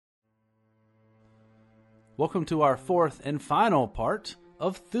Welcome to our fourth and final part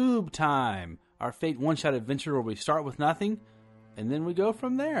of Thoob Time, our Fate one-shot adventure where we start with nothing, and then we go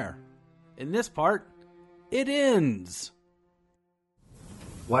from there. In this part, it ends.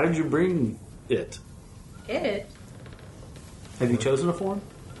 Why did you bring it? It? Have you chosen a form?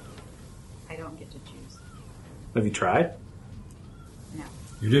 I don't get to choose. Have you tried? No.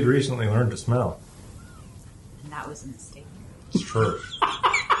 You did recently learn to smell. And that was a mistake. It's true.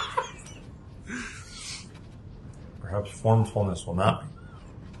 Perhaps formfulness will not be.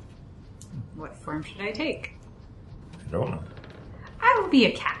 What form should I take? I don't know. I will be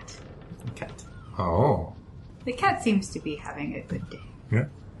a cat. Cat. Oh. The cat seems to be having a good day. Yeah.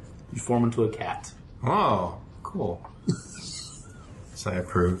 You form into a cat. Oh, cool. So I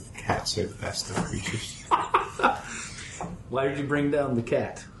approve. Cats are the best of creatures. Why did you bring down the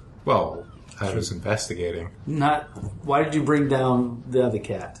cat? Well, I was investigating. Why did you bring down the other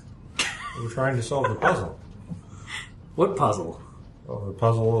cat? We're trying to solve the puzzle. What puzzle? Well, the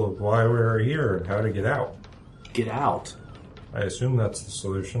puzzle of why we're here and how to get out. Get out. I assume that's the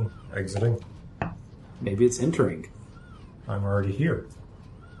solution. Exiting. Maybe it's entering. I'm already here.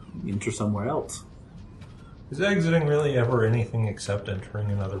 Enter somewhere else. Is exiting really ever anything except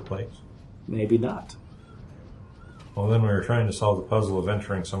entering another place? Maybe not. Well, then we were trying to solve the puzzle of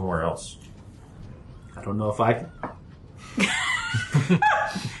entering somewhere else. I don't know if I can.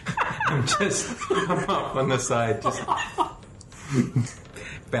 I'm up on the side, just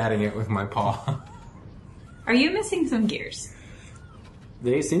batting it with my paw. Are you missing some gears?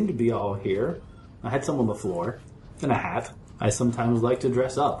 They seem to be all here. I had some on the floor. And a hat. I sometimes like to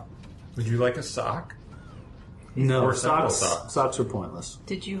dress up. Would you like a sock? No, Or several socks. socks. Socks are pointless.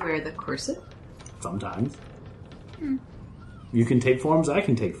 Did you wear the corset? Sometimes. You can take forms, I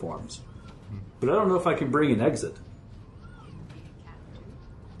can take forms. But I don't know if I can bring an exit.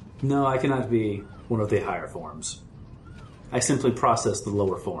 No, I cannot be one of the higher forms. I simply process the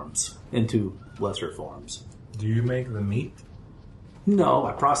lower forms into lesser forms. Do you make the meat? No,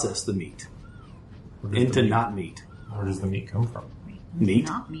 I process the meat Where does into the meat- not meat. Where does the meat come from? Meat?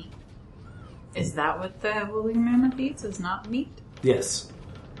 Not meat. Is that what the woolly mammoth eats? Is not meat? Yes.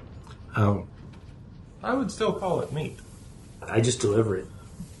 Oh, I would still call it meat. I just deliver it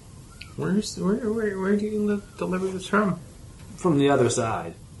where do you deliver this from? from the other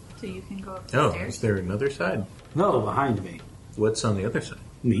side. So you can go up the Oh, stairs? is there another side? No, behind me. What's on the other side?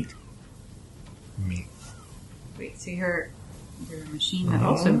 Meat. Meat. Wait, so you're a machine that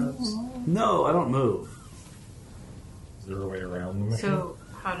also moves. No, I don't move. Is there a way around the machine? So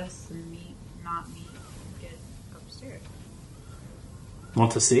how does the not meat, get upstairs?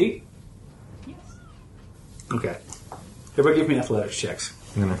 Want to see? Yes. Okay. Everybody give me athletics checks.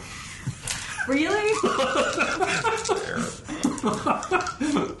 I'm gonna... Really?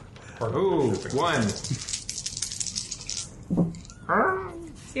 Ooh, 1.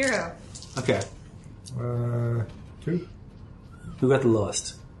 0. Okay. 2. Who got the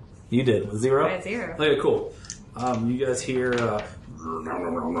lowest? You did. With 0? I had 0. Okay, cool. You guys hear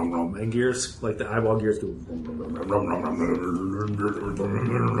and gears, like the eyeball gears go, and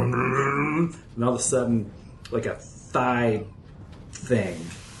all of a sudden, like a thigh thing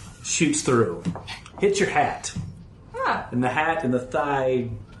shoots through, hits your hat, Ah, and the hat and the thigh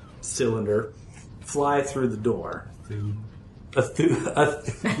cylinder fly through the door.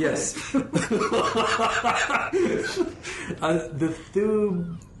 Yes.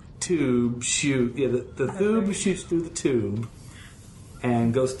 The tube shoot. Yeah, the tube shoots through the tube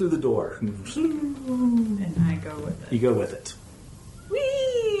and goes through the door. and I go with it. You go with it.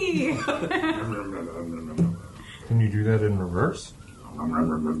 Whee! Can you do that in reverse?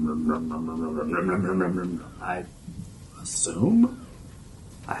 I assume.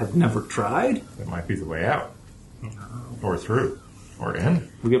 I have never tried. That might be the way out. Or through. Or in.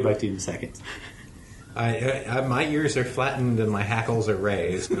 We'll get back to you in a second. I my ears are flattened and my hackles are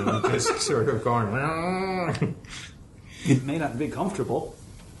raised. And I'm just sort of going... It may not be comfortable.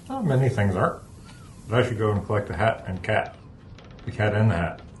 Not many things aren't. But I should go and collect the hat and cat. The cat and the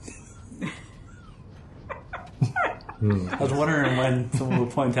hat. I was wondering when someone would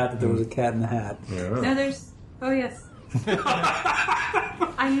point out that there was a cat in the hat. Yeah. No, there's... Oh, yes.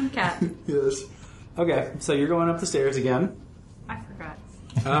 I am cat. Yes. Okay, so you're going up the stairs again. I forgot.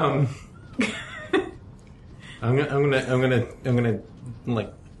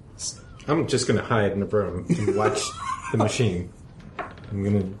 I'm just gonna hide in the room and watch the machine.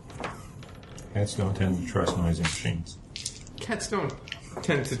 Cats don't tend to trust noisy machines. Cats don't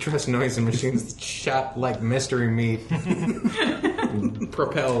tend to trust noisy machines that shot like mystery meat and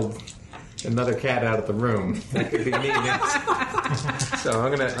propelled another cat out of the room. That could be me next. So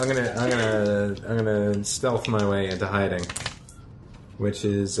I'm gonna stealth my way into hiding, which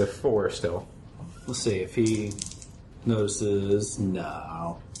is a 4 still. Let's see if he notices.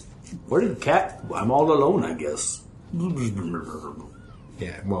 No. Where did the cat? I'm all alone, I guess.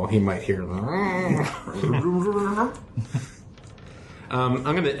 Yeah, well, he might hear. I'm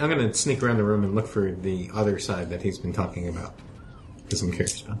gonna sneak around the room and look for the other side that he's been talking about because I'm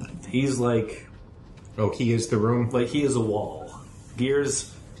curious about that. He's like, he is the room. like he is a wall.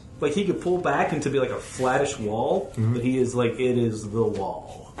 Gears, like he could pull back into be like a flattish wall, but he is like it is the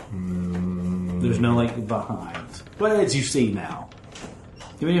wall. There's no like behind, but as you see now.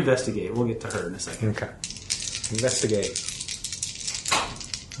 Give me an investigate. We'll get to her in a second. Okay. Investigate.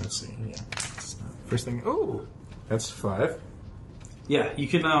 Let's see. Yeah. First thing. Ooh, that's 5. Yeah, you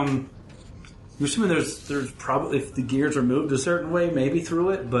can. You're assuming there's probably if the gears are moved a certain way, maybe through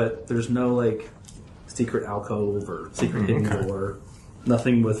it, but there's no like secret alcove or secret hidden door.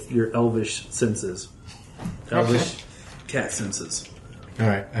 Nothing with your elvish senses. Elvish cat senses. All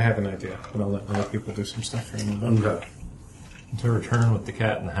right, I have an idea, but I'll let people do some stuff for a moment. Okay. To return with the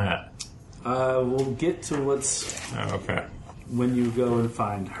cat in the hat. We'll get to what's Oh, okay. when you go and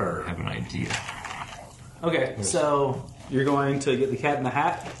find I her. have an idea. Okay, so you're going to get the cat in the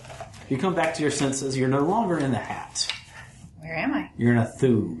hat. You come back to your senses. You're no longer in the hat. Where am I? You're in a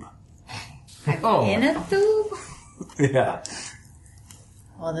thube. Oh, In a tube? Yeah.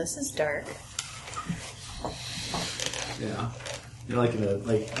 Well, this is dark. Yeah. You're like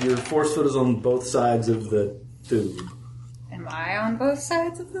your force foot is on both sides of the tube. Am I on both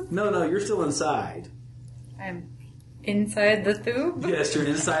sides of the... No, you're still inside. I'm inside the tube? Yes, you're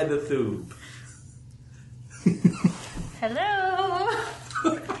inside the tube. Hello?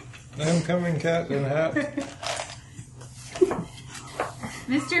 I'm coming, cat in the hat.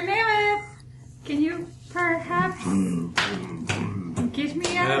 Mr. Mammoth, can you perhaps get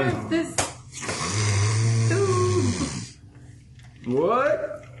me out of this tube?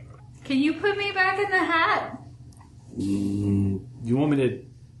 What? Can you put me back in the hat? You want me to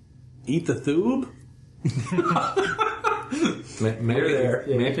eat the tube? Maybe, there.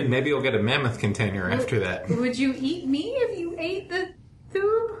 Yeah, you can- maybe you'll get a mammoth container after that. Would you eat me if you ate the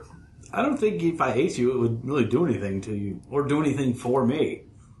tube? I don't think if I ate you, it would really do anything to you or do anything for me.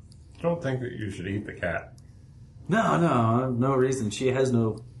 I don't think that you should eat the cat. No reason. She has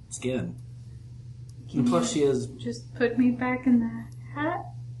no skin. And plus, she has. Just put me back in the hat?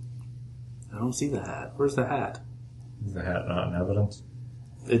 I don't see the hat. Where's the hat? Is the hat not in evidence?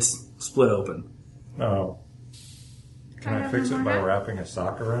 It's split open. Oh. Can I fix it by wrapping a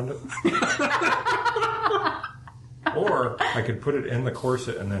sock around it? Or I could put it in the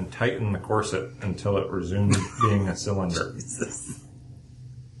corset and then tighten the corset until it resumes being a cylinder.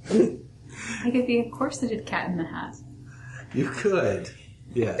 I could be a corseted cat in the hat. You could.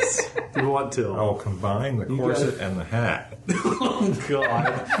 Yes. If you want to. I'll combine the corset and the hat. Oh,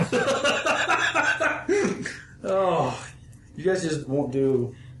 God. Oh. You guys just won't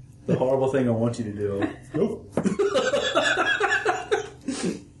do the horrible thing I want you to do. Nope.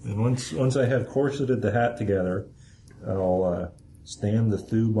 And once I have corseted the hat together, I'll stand the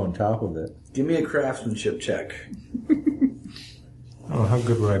tube on top of it. Give me a craftsmanship check. Oh, how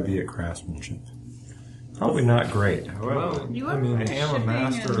good would I be at craftsmanship? Probably not great. However, You I are mean, I am a shipping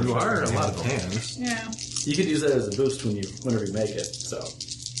master. and- You are a lot of hands. Yeah. You could use that as a boost whenever you make it. So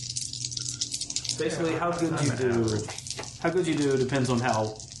basically, how good you do depends on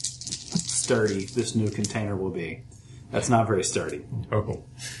how sturdy this new container will be. That's not very sturdy. Oh.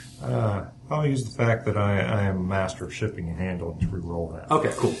 I'll use the fact that I am a master of shipping and handling to re-roll that.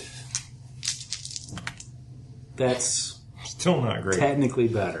 Okay, cool. That's Still not great. technically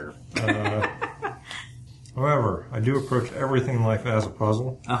better. However, I do approach everything in life as a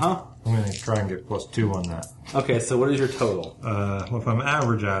puzzle. Uh-huh. I'm going to try and get +2 on that. Okay, so what is your total? Well, if I'm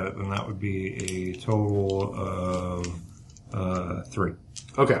average at it, then that would be a total of 3.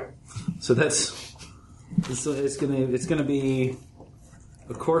 Okay, so it's gonna be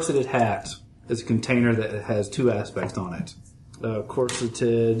a corseted hat. It's a container that has 2 aspects on it. A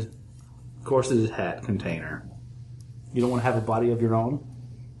corseted hat container. You don't want to have a body of your own?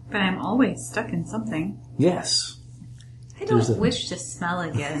 But I'm always stuck in something. Yes. I There's don't a- wish to smell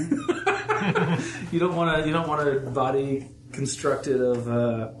again. You don't want a body constructed of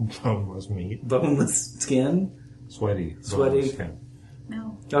Boneless meat. boneless skin. Sweaty. Sweaty. boneless skin.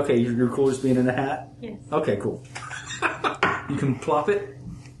 No. Okay, you're cool just being in a hat. Yes. Okay, cool. You can plop it.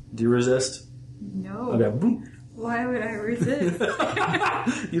 Do you resist? No. Okay. Boom. Why would I resist?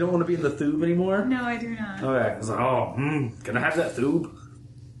 You don't want to be in the tube anymore? No, I do not. Okay. It's like, can I have that tube?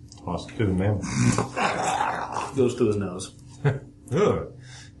 Toss it to the mammoth. Goes to his nose. Ugh.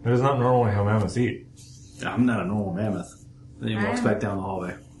 That is not normally how mammoths eat. I'm not a normal mammoth. Then he walks back down the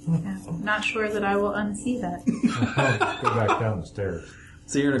hallway. Yeah, not sure that I will unsee that. Go back down the stairs.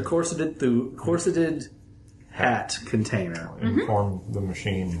 So you're in a corseted hat container. Inform the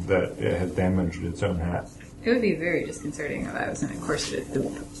machine that it has damaged its own hat. It would be very disconcerting if I was in a corseted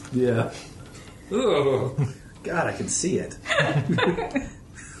thumb. Yeah. Ooh. God, I can see it.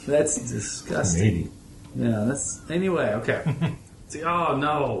 That's disgusting. Maybe. Yeah, that's... Anyway, okay. Oh,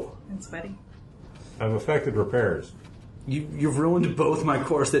 no. I'm sweaty. I've effected repairs. You've ruined both my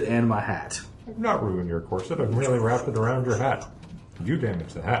corset and my hat. I've not ruined your corset. I've merely wrapped it around your hat. You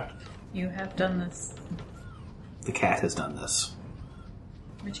damaged the hat. You have done this. The cat has done this.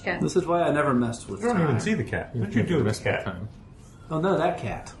 Which cat? This is why I never messed with You don't time. even see the cat. What did you do with this cat? Time. Oh, no, that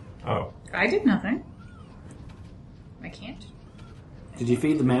cat. Oh. I did nothing. I can't. Did you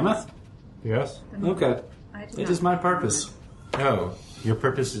feed the mammoth? Yes? Okay. I did It not. is my purpose. Oh, your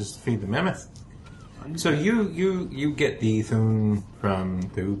purpose is to feed the mammoth. So you get the thune from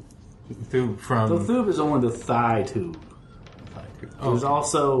from The thube is only the thigh tube. There's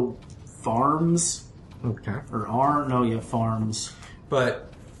also farms, okay, farms.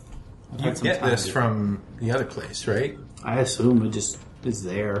 but you had some get time this to- from the other place, right? I assume it just is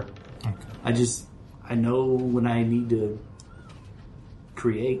there. Okay. I know when I need to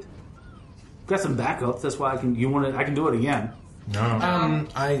create. Got some backups. That's why I can. I can do it again. No. I'm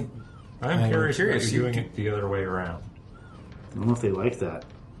I'm curious curious. about you doing it the other way around. I don't know if they like that.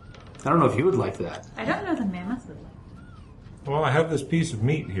 I don't know if you would like that. I don't know the mammoth would like. Well, I have this piece of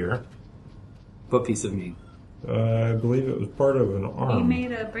meat here. What piece of meat? I believe it was part of an He arm.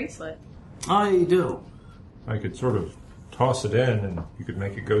 made a bracelet. I do. I could sort of toss it in and you could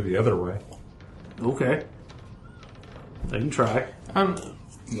make it go the other way. Okay. I can try.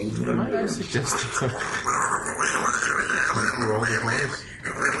 Might I suggest roll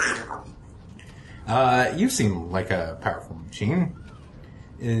the dice? You seem like a powerful machine.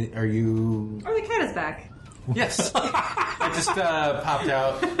 Are you? Oh, the cat is back. Yes. I just popped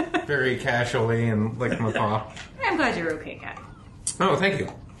out very casually and licked my paw. I'm glad you're okay, cat. Oh, thank you.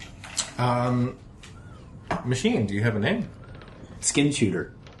 Machine, do you have a name? Skin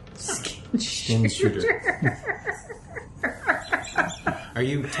shooter. Skin shooter. Are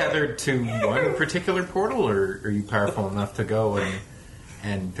you tethered to one particular portal, or are you powerful enough to go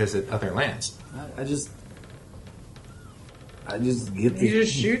and visit other lands? I just get the. You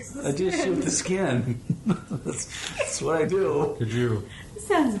just shoot. I just shoot the skin. that's what I do. Could you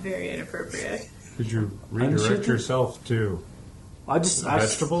Sounds very inappropriate. redirect Unshoot the- yourself to I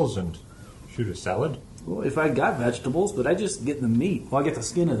vegetables and shoot a salad? Well, if I got vegetables, but I just get the meat. Well, I get the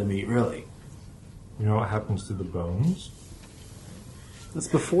skin of the meat, really. You know what happens to the bones? That's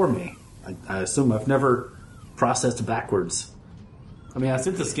before me. I assume I've never processed backwards. I mean, I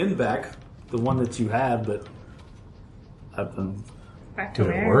sent the skin back, the one that you had, but I've been. Back to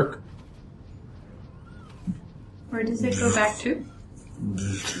Did where? it work? Where does it go back to?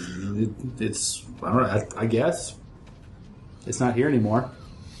 It's. I don't know. I guess it's not here anymore.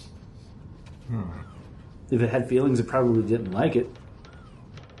 If it had feelings, it probably didn't like it.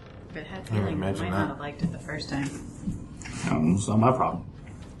 If it had feelings, I might imagine not that. have liked it the first time. It's not my problem.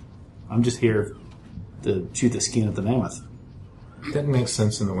 I'm just here to shoot the skin at the mammoth. That makes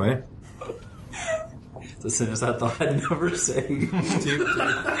sense in a way. It's a sentence I thought I'd never say.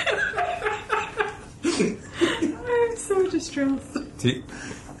 I'm so distressed. Do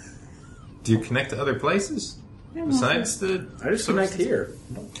you connect to other places besides the? I just connect here.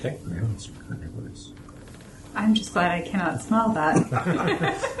 Take me on some kind of place. I'm just glad I cannot smell that.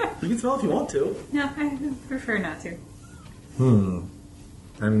 You can smell if you want to. No, I prefer not to.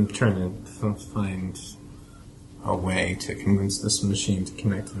 I'm trying to find a way to convince this machine to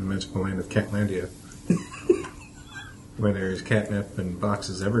connect to the magical land of Catlandia, where there's catnip and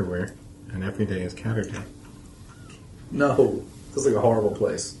boxes everywhere, and every day is Catterday. No, this is like a horrible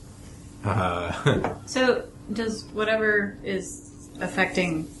place. So, does whatever is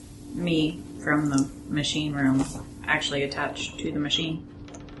affecting me from the machine room actually attach to the machine?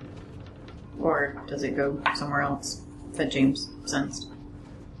 Or does it go somewhere else that James sensed?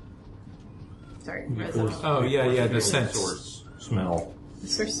 Sorry, where's the Oh yeah, the sense. Source smell.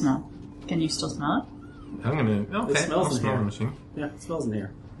 source smell? Can you still smell it? I'm gonna. Okay, It smells I'll in smell here. the machine. Yeah, it smells in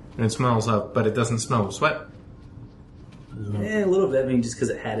here. And it smells up, but it doesn't smell of sweat. A little bit. I mean, just because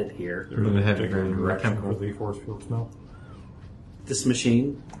it had it here. There's a Really had particular very direction chemical. for the force field smell. This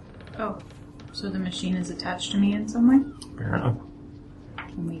machine. Oh, so the machine is attached to me in some way? Apparently.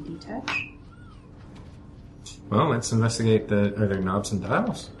 Can we detach? Well, let's investigate the. Are there knobs and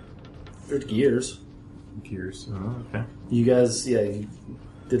dials? There's gears. Gears. Oh, okay. You guys, you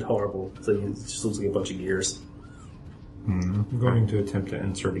did horrible. So it just looks like a bunch of gears. I'm going to attempt to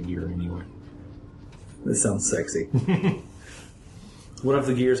insert a gear anyway. This sounds sexy. One of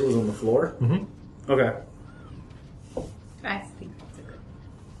the gears that was on the floor? Mm-hmm. Okay. I think that's a good.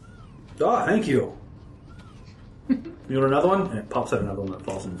 Oh, thank you. You want another one? And it pops out another one that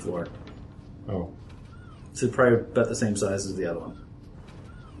falls on the floor. Oh. So it's probably about the same size as the other one.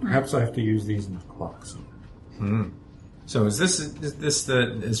 Perhaps I have to use these in the clocks. So is this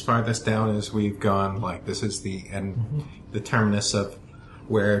the as farthest down as we've gone? Like this is the end, the terminus of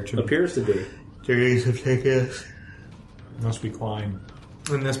where Appears to be. journeys have taken us. Unless we climb.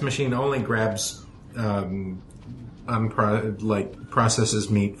 And this machine only grabs, processes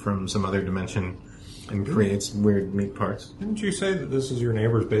meat from some other dimension and creates weird meat parts. Didn't you say that this is your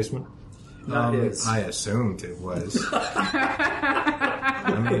neighbor's basement? It is. I assumed it was.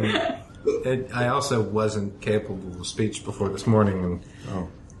 I mean, I also wasn't capable of speech before this morning.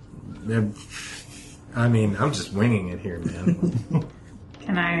 And, I mean, I'm just winging it here, man.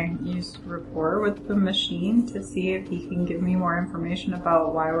 Can I use rapport with the machine to see if he can give me more information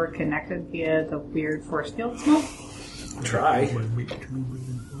about why we're connected via the weird force field smoke? Try.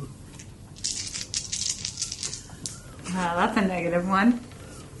 That's a negative one.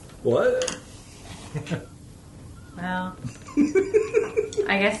 What? Well,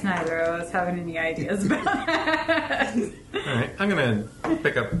 I guess neither of us have any ideas about that. Alright, I'm gonna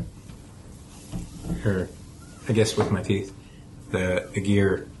pick up her, I guess with my teeth, the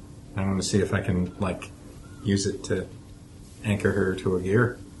gear. I want to see if I can, use it to anchor her to a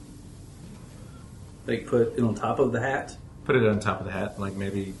gear. Like put it on top of the hat? Put it on top of the hat,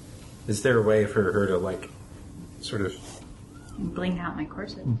 maybe... Is there a way for her to, sort of... Blink out my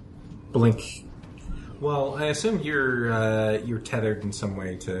corset. blink? Well, I assume you're tethered in some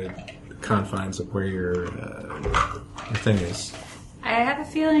way to the confines of where your thing is. I have a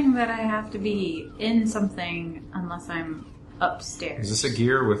feeling that I have to be in something unless I'm upstairs. Is this a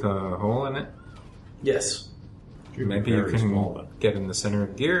gear with a hole in it? Yes. Maybe you can get in the center of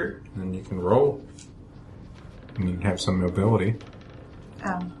the gear, and then you can roll. And you can have some mobility.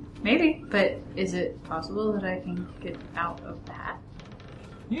 Maybe, but is it possible that I can get out of the hat?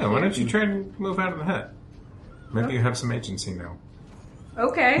 Yeah, why don't you try and move out of the hat? Maybe you have some agency now.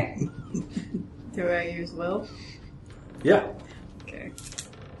 Okay. Do I use will? Yeah. Okay.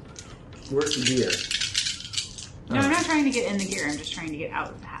 Where's the gear? No, I'm not trying to get in the gear. I'm just trying to get out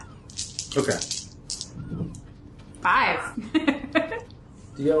of the hat. Okay. 5.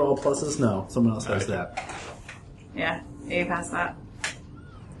 Do you have all pluses? No. Someone else has that. Yeah, Abe has that.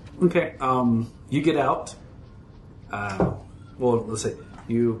 Okay. You get out. Well, let's say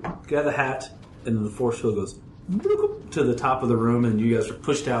you get out of the hat, and then the force field goes to the top of the room, and you guys are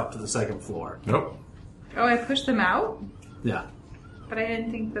pushed out to the second floor. Nope. Oh, I pushed them out? Yeah. But I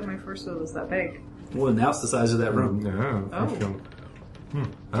didn't think that my force field was that big. Well, now it's the size of that room. No. Oh.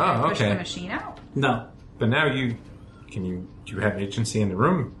 Oh, Push the okay. machine out? No. But now do you have agency in the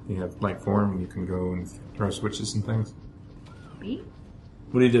room? You have light form, you can go and throw switches and things? Me?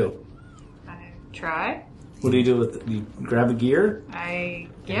 What do you do? I try. What do you do with you grab a gear?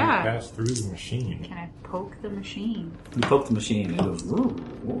 Yeah. Pass through the machine. Can I poke the machine? You poke the machine. It goes.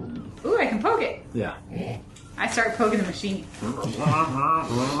 Ooh, I can poke it. Yeah. I start poking the machine.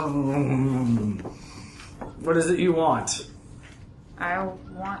 What is it you want? I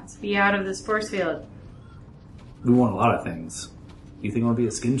want to be out of this force field. We want a lot of things. You think I want to be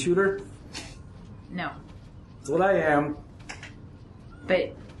a skin shooter? No. That's what I am.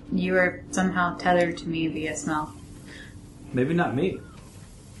 But you are somehow tethered to me via smell. Maybe not me.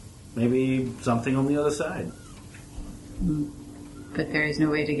 Maybe something on the other side. But there is no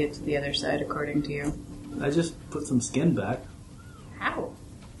way to get to the other side, according to you. I just put some skin back. How?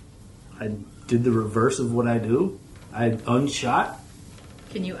 I did the reverse of what I do. I unshot.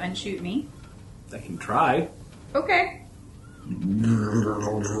 Can you unshoot me? I can try. Okay. It's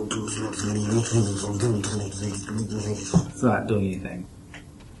not doing anything.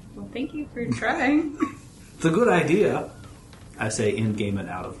 Well, thank you for trying. It's a good idea. I say in game and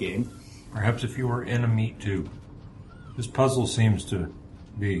out of game. Perhaps if you were in a meat tube. This puzzle seems to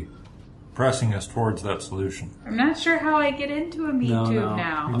be pressing us towards that solution. I'm not sure how I get into a meat No, tube no.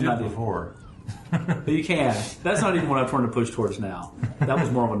 now. You I'm did not- before. But you can. That's not even what I'm trying to push towards now. That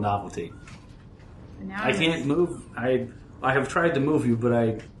was more of a novelty. And now I can't move. I have tried to move you, but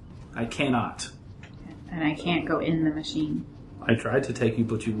I cannot. And I can't go in the machine. I tried to take you,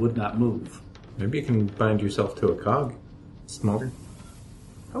 but you would not move. Maybe you can bind yourself to a cog. Smaller.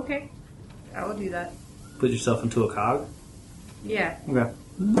 Okay. I will do that. Put yourself into a cog. Yeah. Okay.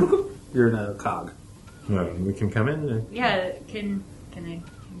 You're in a cog. Well, we can come in. Yeah, can I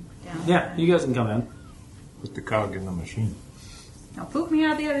down? Yeah, you guys can come in. Put the cog in the machine. Now poop me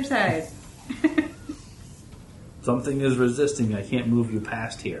out the other side. Something is resisting. I can't move you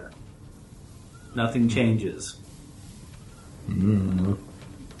past here. Nothing changes.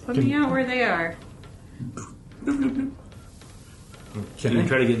 Put me out where they are. Can you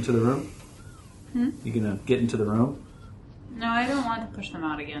try to get into the room? You gonna get into the room? No, I don't want to push them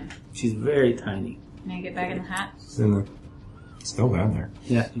out again. She's very tiny. Can I get back in the hat? It's in the, Still down there.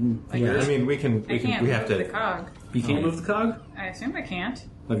 Yeah. yeah, I mean, we can. I can't We move have the to. cog. You can't move the cog? I assume I can't.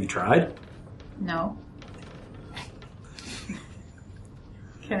 Have you tried? No.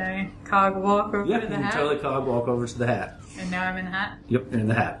 Can I cog walk over Yeah, to you the can hat? tell the cog, walk over to the hat. And now I'm in the hat? Yep, you're in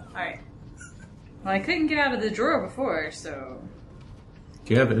the hat. Alright. Well, I couldn't get out of the drawer before, so...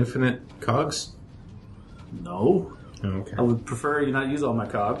 Do you have infinite cogs? No. Oh, okay. I would prefer you not use all my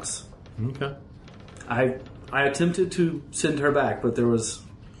cogs. Okay. I attempted to send her back, but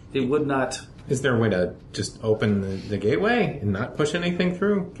it would not. Is there a way to just open the gateway and not push anything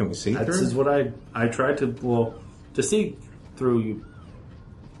through? Can we see This through? is what I tried to see through you.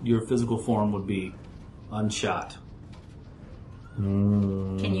 Your physical form would be unshot.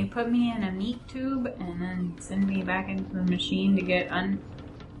 Can you put me in a meat tube and then send me back into the machine to get I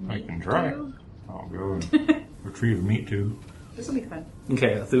can try. tube? I'll go and retrieve a meat tube. This will be fun.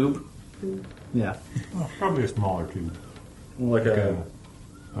 Okay, a thube. Yeah, Well, probably a smaller tube. like a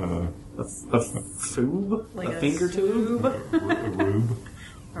A tube, Like a finger tube, rube.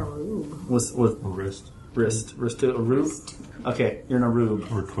 A rube. with A wrist. wrist to a rube. Okay, you're in a rube.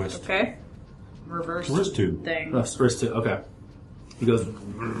 Or twist. Okay. Reverse Wrist tube. thing. Wrist to okay. He goes,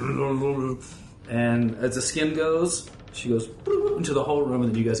 and as the skin goes, she goes into the whole room,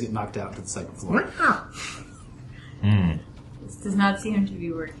 and then you guys get knocked out to the second floor. This does not seem to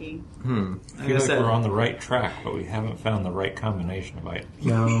be working. I feel like we're on the right track, but we haven't found the right combination of items.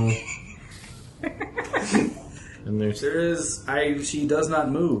 No. And there's She does not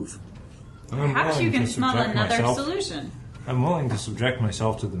move. Perhaps you can smell another solution. I'm willing to subject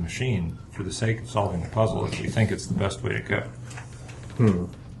myself to the machine for the sake of solving the puzzle if we think it's the best way to go.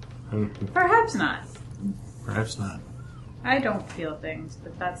 Perhaps not. perhaps not. I don't feel things,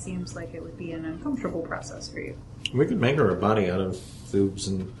 but that seems like it would be an uncomfortable process for you. We could make her a body out of tubes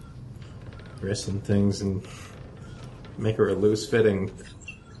and wrists and things, and make her a loose-fitting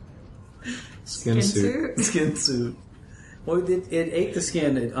skin suit. Skin suit. Well, it ate the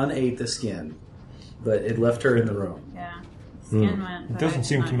skin. It unate the skin, but it left her in the room. Yeah. Skin went. It but doesn't I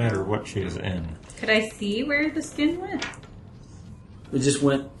seem did to not matter know. what she is in. Could I see where the skin went? It just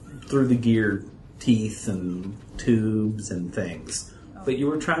went through the gear teeth and tubes and things. But you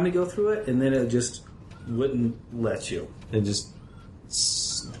were trying to go through it, and then it just wouldn't let you. It just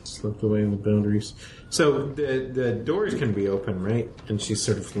slipped away in the boundaries. So the doors can be open, right? And she's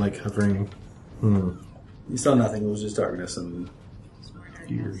sort of like hovering. You saw nothing. It was just darkness, and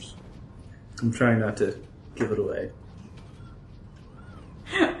Gears. I'm trying not to give it away.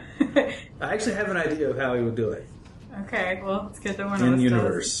 I actually have an idea of how he would do it. Okay, well, let's get the one In of us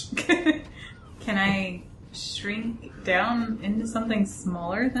universe. does. Can I shrink down into something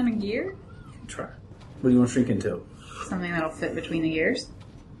smaller than a gear? Try. What do you want to shrink into? Something that'll fit between the gears?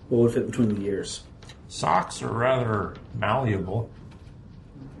 What would fit between the gears? Socks are rather malleable.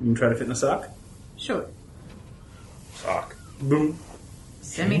 You can try to fit in a sock? Sure. Sock. Boom.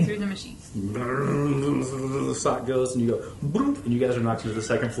 Send me through the machine. The sock goes, and you go, boom, and you guys are knocked to the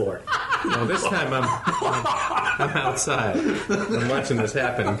second floor. Well, this time I'm outside. I'm watching this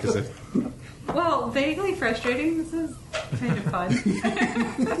happen because Well, vaguely frustrating. This is kind of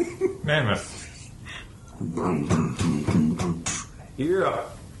fun. Mammoth, You're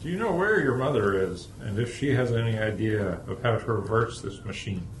up. do you know where your mother is? And if she has any idea of how to reverse this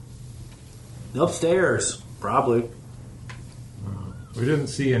machine? Upstairs, probably. We didn't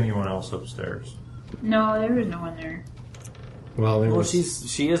see anyone else upstairs. No, there was no one there. well, there Well, was.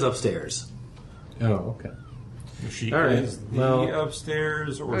 she is upstairs. Oh, okay. She All right, is the well-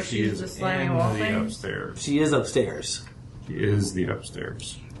 upstairs, or Or she she's is the slimy in wall the thing? upstairs. She is upstairs. She is the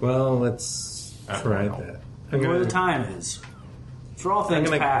upstairs. Well, let's try Wow. that. Where the time is. For all things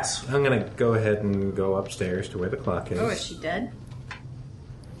pass. I'm gonna go ahead and go upstairs to where the clock is. Oh, is she dead?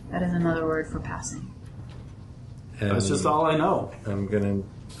 That is another word for passing. And That's just all I know. I'm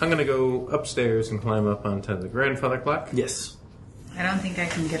gonna go upstairs and climb up onto the grandfather clock, Yes. I don't think I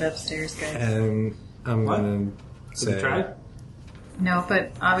can get upstairs, guys. and I'm What? gonna Have say, you tried? No,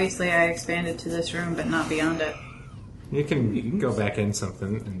 but obviously I expanded to this room, but not beyond it. You can go back in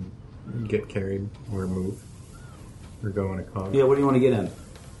something and get carried or move or go in a car. Yeah, what do you want to get in? I'm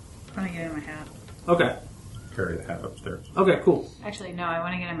gonna get in my hat. Okay. carry the hat upstairs. Okay, cool. Actually, no, I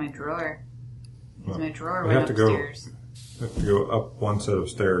want to get in my drawer. Because my drawer we went have to go- upstairs. We have to go up one set of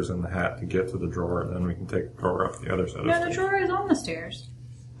stairs in the hat to get to the drawer, and then we can take the drawer up the other set of No, stairs. the drawer is on the stairs.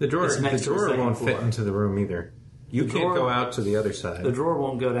 The drawer, It's next to the second won't fit floor. into the room either. You The can't drawer- go out to the other side. The drawer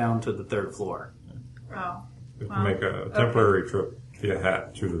won't go down to the 3rd floor. Oh. We have Well, to make a temporary trip via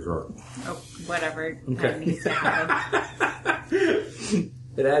hat to the drawer. Oh, whatever. Okay. That needs to happen.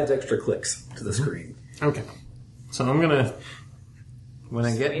 It adds extra clicks to the screen. Okay. So I'm gonna, when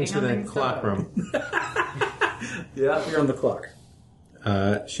I get waiting into on the things to clock load. room, Yeah, you're on the clock.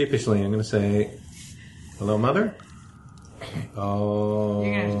 sheepishly I'm gonna say, "Hello, mother." Oh,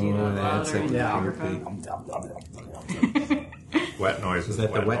 You're gonna have to do that that's louder a in the creepy. microphone. Wet noises. Is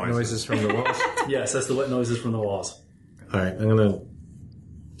that the wet noises from the walls? Yes, that's the wet noises from the walls. All right, I'm gonna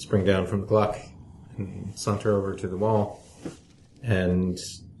spring down from the clock and saunter over to the wall and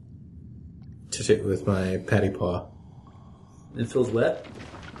touch it with my patty paw. It feels wet?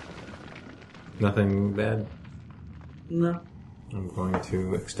 Nothing bad. No. I'm going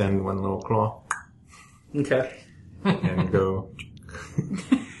to extend one little claw Okay. and go.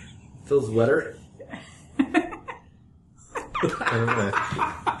 Feels wetter? I'm gonna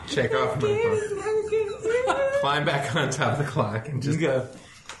check off my phone, climb back on top of the clock, and just go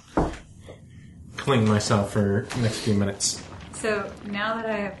clean myself for the next few minutes. So, now that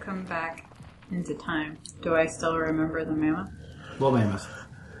I have come back into time, do I still remember the mammoth? Well, mammoth.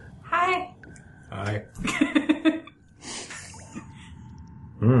 Hi! Hi.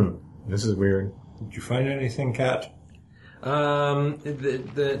 This is weird. Did you find anything, Cat? The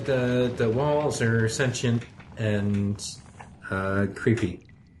walls are sentient and creepy,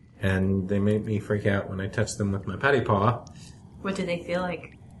 and they make me freak out when I touch them with my patty paw. What do they feel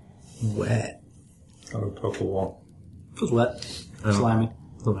like? Wet, Oh, poke a wall. Feels wet. Slimy.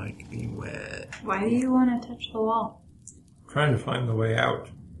 like being wet. Why do you want to touch the wall? Trying to find the way out,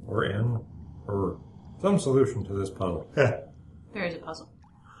 or in, or some solution to this puzzle. There is a puzzle.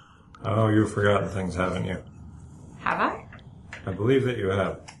 Oh, you've forgotten things, haven't you? Have I? I believe that you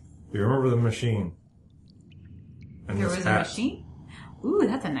have. Do you remember the machine? And There this was hat? a machine? Ooh,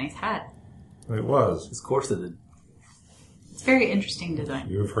 that's a nice hat. It was. Of course it did. It's very interesting design.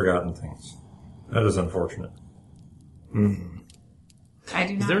 You've forgotten things. That is unfortunate. I do not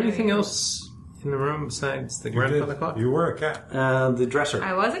Is there know anything you. else in the room besides the You grandfather did. clock? You were a cat, The dresser.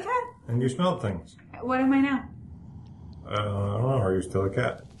 I was a cat? and you smelled things. What am I now? I don't know. Are you still a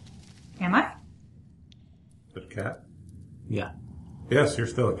cat? Am I? A cat? Yeah. Yes, you're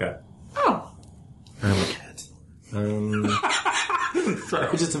still a cat. Oh. I'm a cat. Sorry,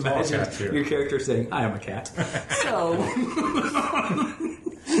 I just imagine cats here. your character saying, I am a cat. So.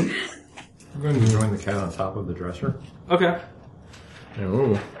 I'm going to join the cat on top of the dresser Okay.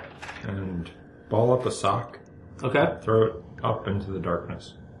 Oh, and ball up a sock, Okay. throw it up into the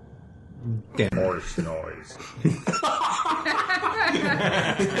darkness. damn. Noise.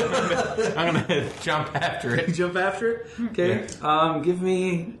 I'm gonna jump after it. Jump after it? Okay. Give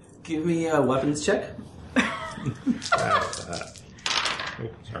me a weapons check. That. Oh,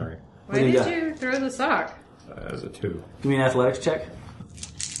 sorry. Why do you did got? you throw the sock? That is a 2. Give me an athletics check.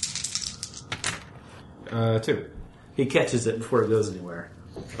 2. He catches it before it goes anywhere.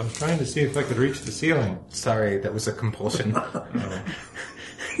 I was trying to see if I could reach the ceiling. Sorry, that was a compulsion.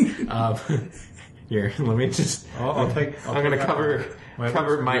 Here, let me just. I'll take. I'm gonna cover loose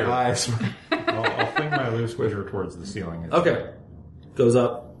my wizard. eyes. I'll fling my loose wizard towards the ceiling. Okay. Goes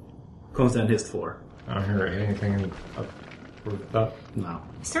up. Comes down his floor. I don't hear anything up toward the top. No.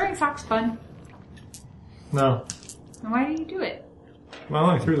 Is throwing socks fun? No. Then why do you do it? Well,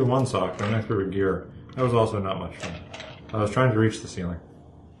 I threw the one sock, then I threw a gear. That was also not much fun. I was trying to reach the ceiling.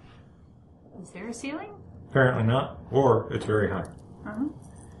 Is there a ceiling? Apparently not, or it's very high. Uh-huh.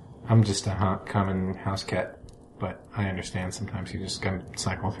 I'm just a common house cat, but I understand sometimes you just gotta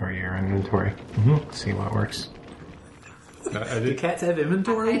cycle through your inventory, see what works. I Do did. cats have I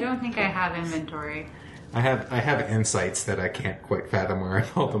inventory? don't think I have inventory. I have insights that I can't quite fathom where I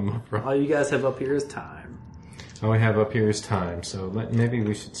pulled them from. All you guys have up here is time. All we have up here is time, so maybe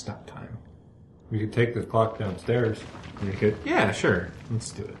we should stop time. We could take the clock downstairs. We could, yeah, sure,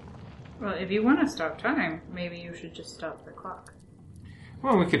 let's do it. Well, if you want to stop time, maybe you should just stop the clock.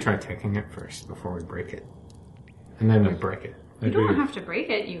 Well, we could try taking it first before we break it, and then we break it. You don't have to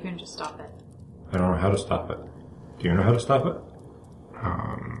break it, you can just stop it. I don't know how to stop it. Do you know how to stop it?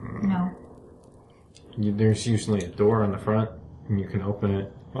 No. There's usually a door on the front, and you can open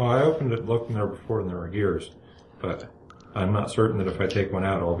it. Well, I opened it, looked in there before, and there were gears. But I'm not certain that if I take one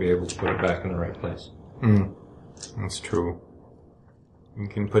out, I'll be able to put it back in the right place. That's true. You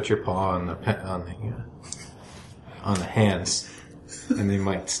can put your paw on the hands, and they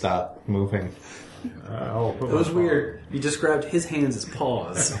might stop moving. I'll put It was my paw- weird. You described his hands as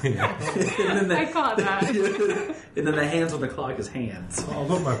paws. and, then I the, caught that. and then the hands on the clock as hands. I'll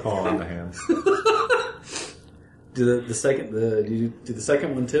put my paw on the hands. Do the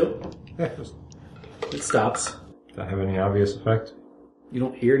second one too? Does It stops. that have any obvious effect? You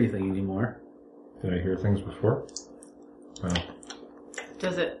don't hear anything anymore. Did I hear things before? No.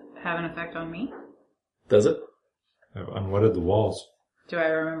 Does it have an effect on me? Does it? I've unwetted the walls. Do I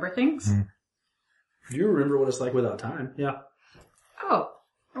remember things? Do you remember what it's like without time? Yeah. Oh,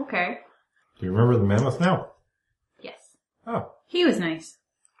 okay. Do you remember the mammoth now? Yes. Oh. He was nice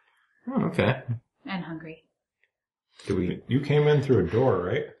Oh, okay. and hungry. Do we? You came in through a door,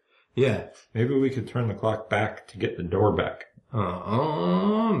 right? Yeah. Maybe we could turn the clock back to get the door back.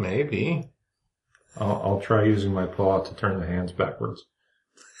 Maybe. I'll try using my paw to turn the hands backwards.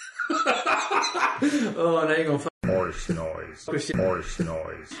 Oh, now you're gonna. Morse noise. Morse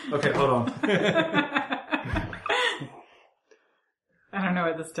noise. Okay, hold on. I don't know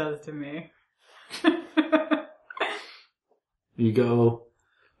what this does to me. You go.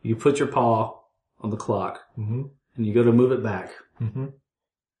 You put your paw on the clock, Mm-hmm. and you go to move it back, Mm-hmm.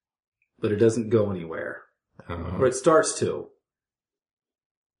 but it doesn't go anywhere, or it starts to,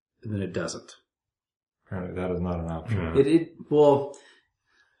 and then it doesn't. Apparently that is not an option. Well,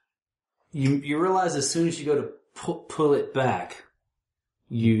 you realize as soon as you go to pull it back,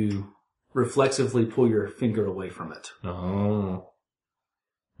 you reflexively pull your finger away from it. Oh.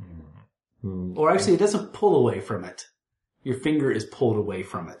 Or actually, it doesn't pull away from it. Your finger is pulled away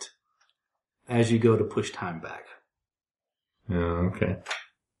from it as you go to push time back. Oh, okay.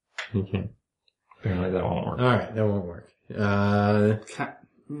 Okay. Apparently that won't work. All right, that won't work. I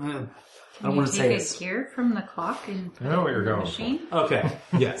don't want to say Take it's... a gear from the clock and put I know it what you're in the going machine. Okay.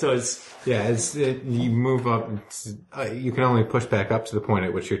 Yeah. So it's... You move up. You can only push back up to the point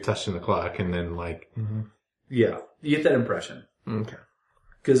at which you're touching the clock, and then Yeah. You get that impression. Okay.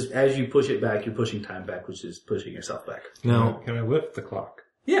 Because as you push it back, you're pushing time back, which is pushing yourself back. No. Can I lift the clock?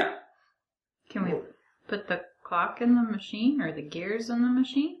 Yeah. Can we put the clock in the machine or the gears in the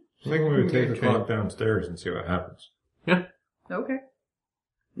machine? I think we would take the Okay. clock downstairs and see what happens. Yeah. Okay.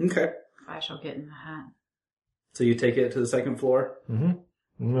 Okay. I shall get in the hat. So you take it to the second floor? Mm-hmm.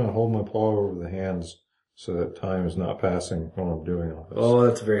 I'm going to hold my paw over the hands so that time is not passing while I'm doing all this. Oh,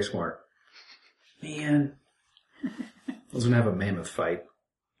 that's very smart. Man. I was going to have a mammoth fight.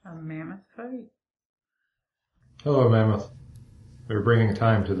 A mammoth fight? Hello, mammoth. They're bringing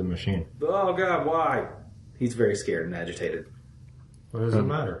time to the machine. Oh, God, why? He's very scared and agitated. What does it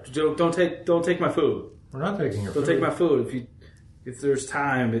matter? Don't take my food. We're not taking your Don't food. take my food. If there's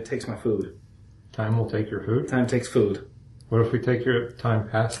time, it takes my food. Time will take your food? Time takes food. What if we take your time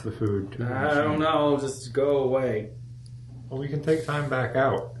past the food to the I machine? don't know. Just go away. Well, we can take time back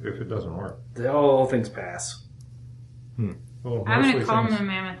out if it doesn't work. All things pass. Well, I'm going mostly to calm things- the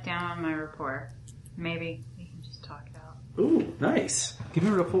mammoth down on my rapport. Maybe we can just talk it out. Ooh, nice. Give me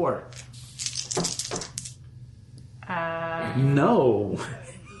a rapport. No.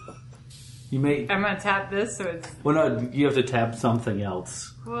 You may... I'm going to tap this so it's... Well, no, you have to tap something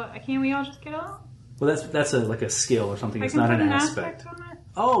else. Well, can't we all just get out? Well, that's like a skill or something. I It's can not put an aspect. on it?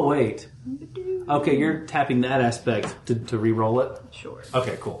 Oh, wait. Okay, you're tapping that aspect to re-roll it? Sure.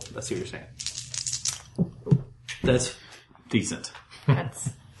 Okay, cool. That's what you're saying. That's decent. That's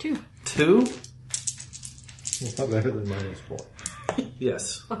 2. 2? Not better than -4.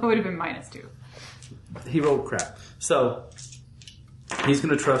 Yes. Well, it would have been -2. He rolled crap. So, he's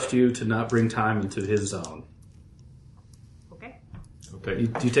going to trust you to not bring time into his zone. Okay. Okay.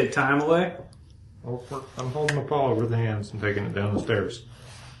 Do you take time away? I'm holding my paw over the hands and taking it down the stairs.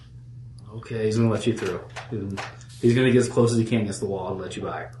 Okay, he's going to let you through. He's going to get as close as he can against the wall and let you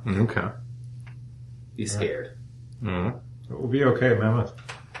by. Okay. He's scared. Mm-hmm. It will be okay, mammoth.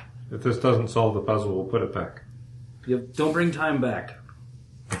 If this doesn't solve the puzzle, we'll put it back. Don't bring time back.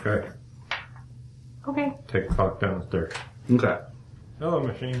 Okay. Okay. Take the clock down the stairs. Okay. Hello,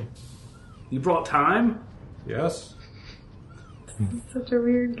 machine. You brought time? Yes? Such a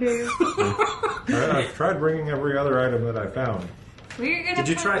weird game. I've tried bringing every other item that I found. We're gonna Did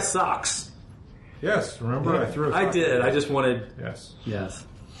you put- try socks? Yes, remember I threw a I sock did. at I you. just wanted... Yes. Yes.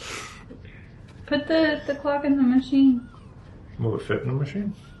 Put the clock in the machine? Will it fit in the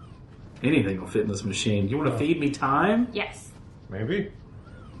machine? Anything will fit in this machine. You want to feed me time? Yes. Maybe.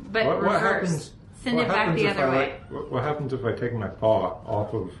 But What reverse. happens? Send what it back happens the if other I way. what happens if I take my paw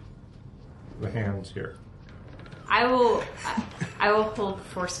off of the hands here? I will hold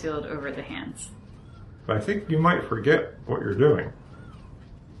force field over the hands. But I think you might forget what you're doing.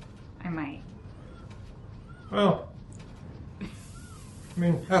 I might. Well, I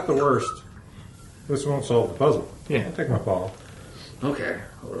mean, at the worst, this won't solve the puzzle. Yeah. I'll take my paw off. Okay,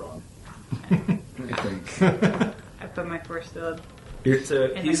 hold on. Let me think. I put my force field. So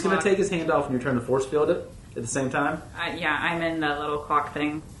In he's the going to clock. take his hand off and you're trying to force field it at the same time? Yeah, I'm in the little clock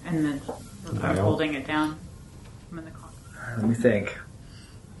thing, and then I'm Dial. holding it down. I'm in the clock. Let me think.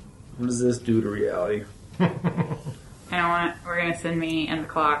 What does this do to reality? We're gonna send me and the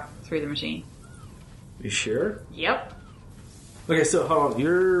clock through the machine. You sure? Yep. Okay, so hold on.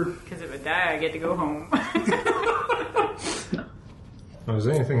 You're... Because if it die, I get to go home. Now, does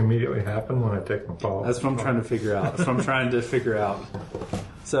anything immediately happen when I take my paw off? That's what I'm trying to figure out. That's what I'm trying to figure out.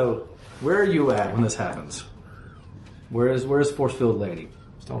 So, where are you at when this happens? Where's Force Field Lady?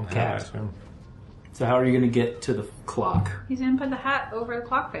 Still in the Cat. hat, I assume. So how are you going to get to the clock? He's gonna put the hat over the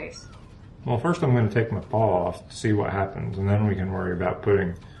clock face. Well, first I'm going to take my paw off to see what happens, and then we can worry about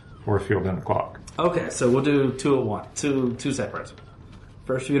putting force field in the clock. Okay, so we'll do two at once. Two separate.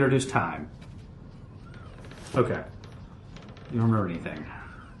 First you introduce time. Okay. You don't remember anything.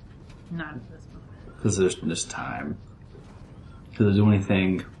 Not this one. Because there's just time. Does it do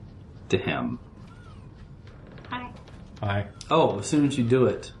anything to him? Hi. Aye. Oh, as soon as you do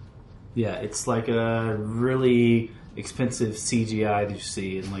it, yeah, it's like a really expensive CGI that you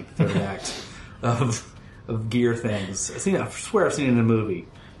see in like the third act of gear things. I swear I've seen it in a movie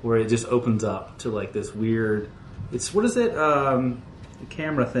where it just opens up to like this weird. It's what is it? The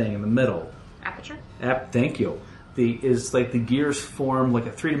camera thing in the middle. Aperture? Thank you. Is like the gears form like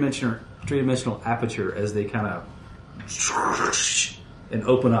a three-dimensional aperture as they kind of and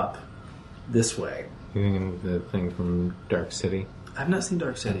open up this way. You thinking of the thing from Dark City? I've not seen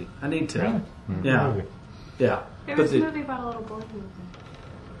Dark City. I need to. Really? Yeah, Movie. yeah. There But was a movie about a little boy who was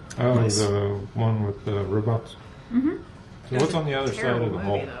in. Oh, Nice. the one with the robots? Mm-hmm. So what's on the other side Terrible of the movie,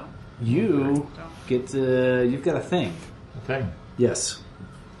 hole? though. you get to, you've got a thing. The thing. Yes.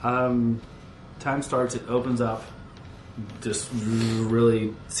 Time starts. It opens up. Just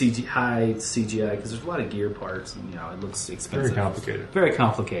really high CGI because there's a lot of gear parts and it looks expensive. Very complicated. Very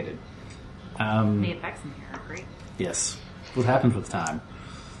complicated. The effects in here are great. Yes. What happens with time?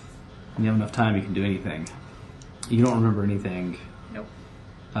 When you have enough time, you can do anything. You don't remember anything. Nope.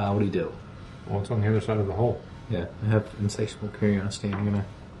 What do you do? What's on the other side of the hole? Yeah, I have insatiable curiosity. I'm gonna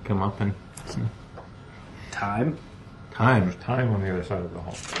come up and see. Time? Time. There's time on the other side of the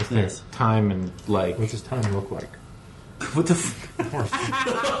hole. Yes. Time and like. What does time look like? What the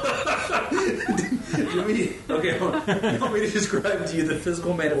Okay, hold on. You want me to describe to you the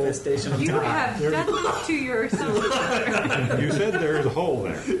physical manifestation of You time? have done this to yourself. You said there's a hole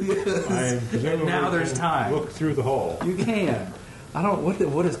there. I presumably Now there's can time. Look through the hole. You can. I don't.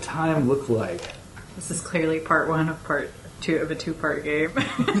 What does time look like? This is clearly part one of part two of a two-part game.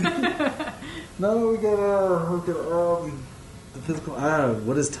 No, we got the physical. I don't know.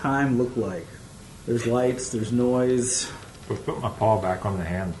 What does time look like? There's lights. There's noise. If I put my paw back on the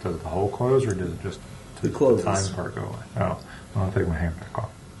hand, does the hole close, or does it just It closes. the time part go away? Oh, I'll take my hand back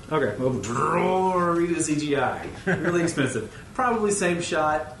off. Okay. Well, read the CGI. Really expensive. Probably same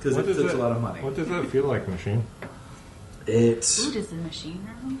shot because it took a lot of money. What does that feel like, machine? It's. Ooh, does the machine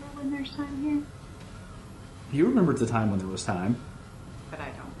remember when there's time here? You remembered the time when there was time. But I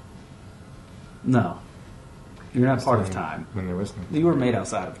don't. No, you're not part of time. When there was no. You were made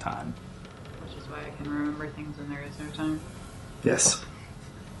outside of time. Which is why I can remember things when there is no time. Yes.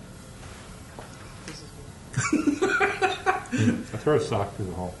 This is weird. I throw a sock through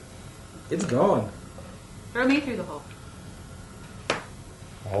the hole. It's gone. Throw me through the hole.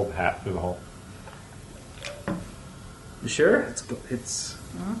 I hold the hat through the hole. You sure? It's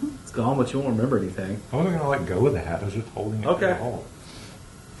gone, but you won't remember anything. I wasn't going to let go of the hat. I was just holding it through Okay. the hole.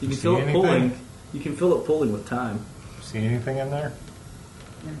 You can See feel it anything? pulling. You can feel it pulling with time. See anything in there?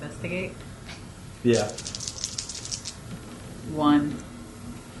 Investigate. Yeah. 1.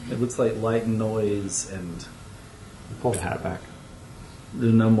 It looks like light and noise, and Pull the hat back.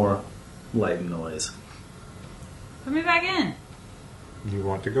 there's no more light and noise. Put me back in. You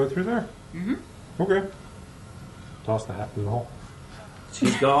want to go through there? Mm-hmm. Okay. Toss the hat through the hole.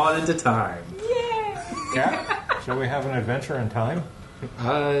 She's gone into time. Yay! Cat, shall we have an adventure in time?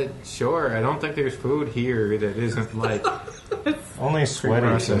 Sure. I don't think there's food here that isn't like. Only sweaty.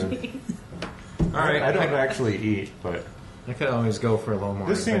 process. food. All right. I don't actually eat, but I could always go for a little more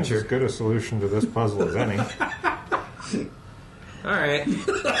this seems as adventure. good a solution to this puzzle as any. All right.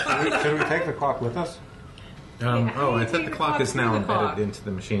 Should we take the clock with us? Oh, I thought take the the clock clock is through now the embedded clock. into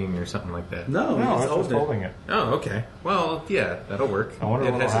the machine or something like that. No, No, it's it's just holding it. Oh, okay. Well, yeah, that'll work. I wonder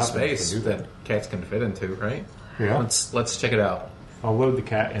it what has will a happen if space we do that cats can fit into, right? Yeah. Let's check it out. I'll load the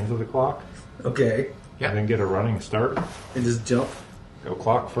cat into the clock Okay. and then get a running start. And just jump. Go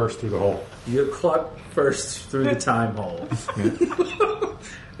clock first through the hole. You go clock first through the time hole.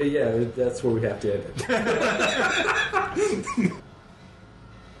 Yeah, that's where we have to end it. If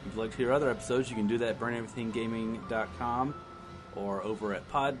you'd like to hear other episodes, you can do that at burneverythinggaming.com or over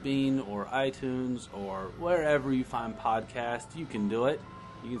at Podbean or iTunes or wherever you find podcasts. You can do it.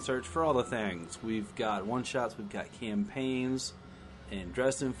 You can search for all the things. We've got one-shots, we've got campaigns, and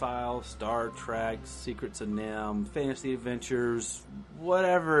Dresden Files, Star Trek, Secrets of NIMH, Fantasy Adventures,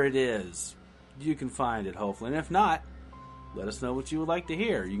 whatever it is, you can find it, hopefully. And if not, let us know what you would like to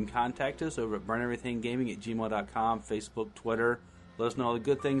hear. You can contact us over at burneverythinggaming@gmail.com, Facebook, Twitter. Let us know all the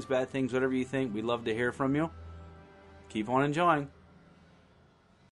good things, bad things, whatever you think. We'd love to hear from you. Keep on enjoying.